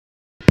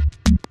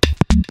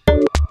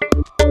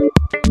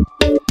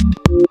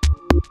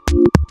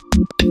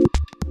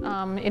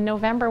In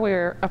November, we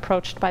were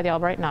approached by the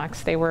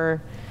Albright-Knox. They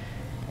were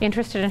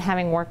interested in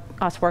having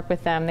us work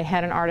with them. They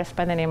had an artist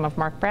by the name of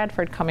Mark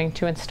Bradford coming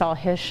to install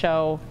his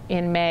show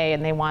in May,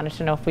 and they wanted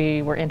to know if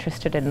we were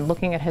interested in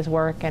looking at his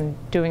work and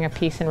doing a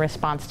piece in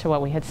response to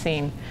what we had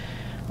seen.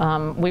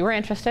 We were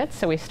interested,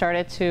 so we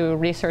started to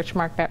research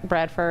Mark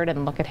Bradford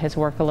and look at his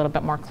work a little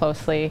bit more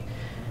closely,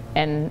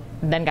 and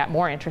then got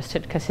more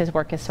interested because his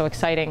work is so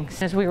exciting.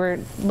 As we were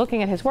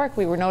looking at his work,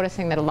 we were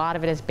noticing that a lot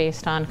of it is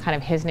based on kind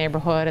of his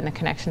neighborhood and the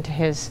connection to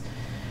his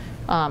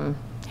own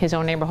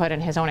neighborhood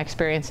and his own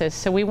experiences.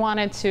 So we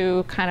wanted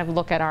to kind of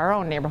look at our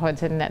own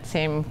neighborhoods in that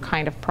same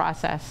kind of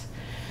process.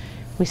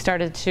 We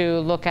started to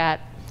look at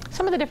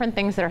some of the different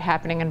things that are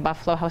happening in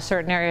Buffalo, how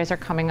certain areas are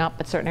coming up,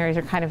 but certain areas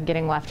are kind of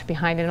getting left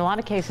behind. And in a lot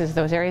of cases,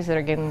 those areas that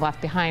are getting left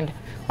behind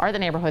are the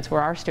neighborhoods where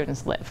our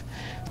students live.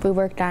 We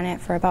worked on it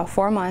for about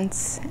 4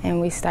 months,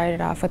 and we started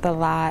off with a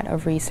lot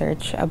of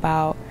research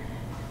about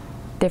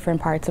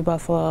different parts of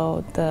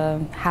Buffalo,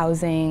 the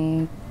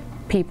housing,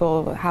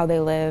 people, how they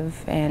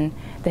live, and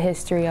the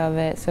history of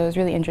it. So it was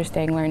really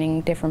interesting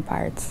learning different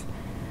parts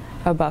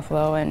of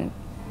Buffalo and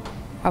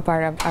a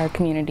part of our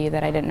community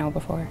that I didn't know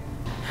before.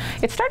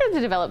 It started to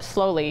develop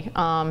slowly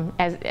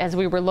as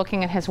we were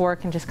looking at his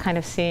work and just kind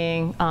of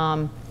seeing,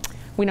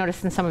 we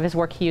noticed in some of his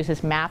work he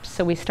uses maps,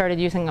 so we started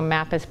using a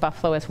map as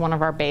Buffalo as one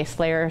of our base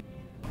layers.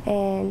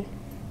 And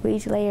with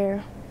each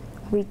layer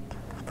we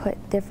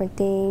put different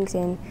things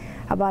and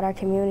about our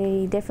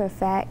community, different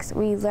facts.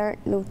 We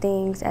learned new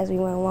things as we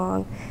went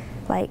along,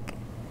 like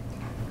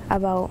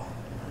about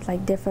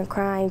different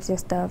crimes and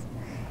stuff.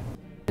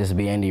 Just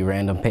be any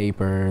random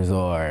papers,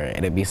 or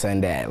it'd be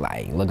something that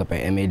look up an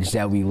image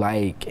that we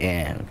like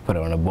and put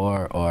it on the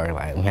board, or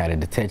we had a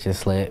detention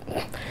slip,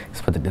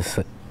 just put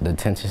the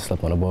detention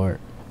slip on the board.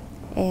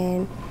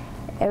 And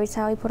every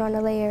time we put on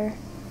a layer,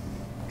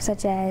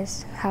 such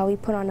as how we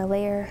put on a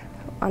layer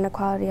on the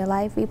quality of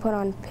life, we put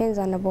on pins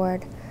on the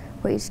board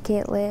where each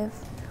kid live.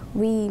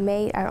 We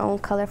made our own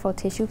colorful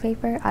tissue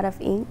paper out of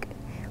ink.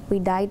 We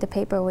dyed the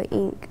paper with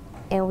ink,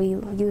 and we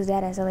used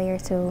that as a layer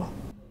too.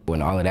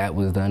 When all of that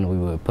was done, we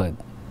would put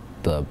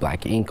the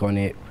black ink on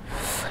it,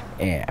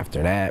 and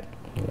after that,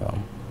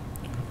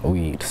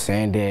 we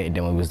sanded it, and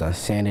then when we was done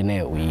sanding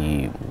it,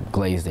 we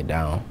glazed it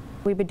down.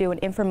 We would do an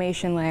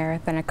information layer,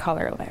 then a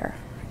color layer.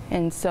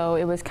 And so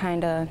it was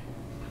kind of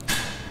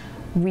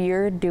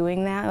weird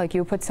doing that. Like,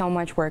 you would put so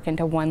much work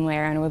into one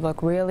layer and it would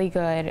look really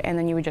good, and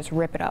then you would just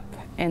rip it up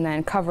and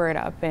then cover it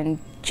up and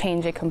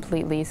change it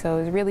completely. So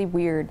it was really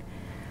weird.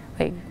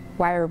 Like,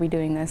 why are we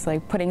doing this?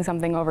 Like, putting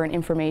something over an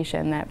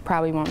information that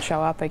probably won't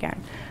show up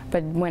again.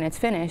 But when it's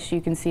finished,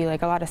 you can see a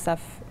lot of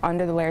stuff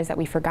under the layers that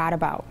we forgot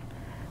about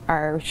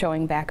are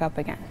showing back up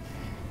again.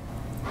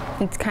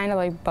 It's kind of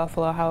like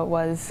Buffalo, how it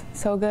was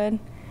so good,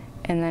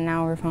 and then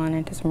now we're falling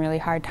into some really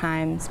hard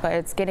times, but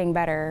it's getting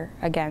better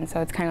again. So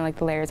it's kind of like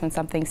the layers when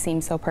something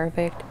seems so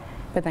perfect,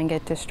 but then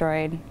get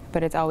destroyed,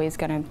 but it's always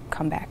going to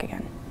come back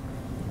again.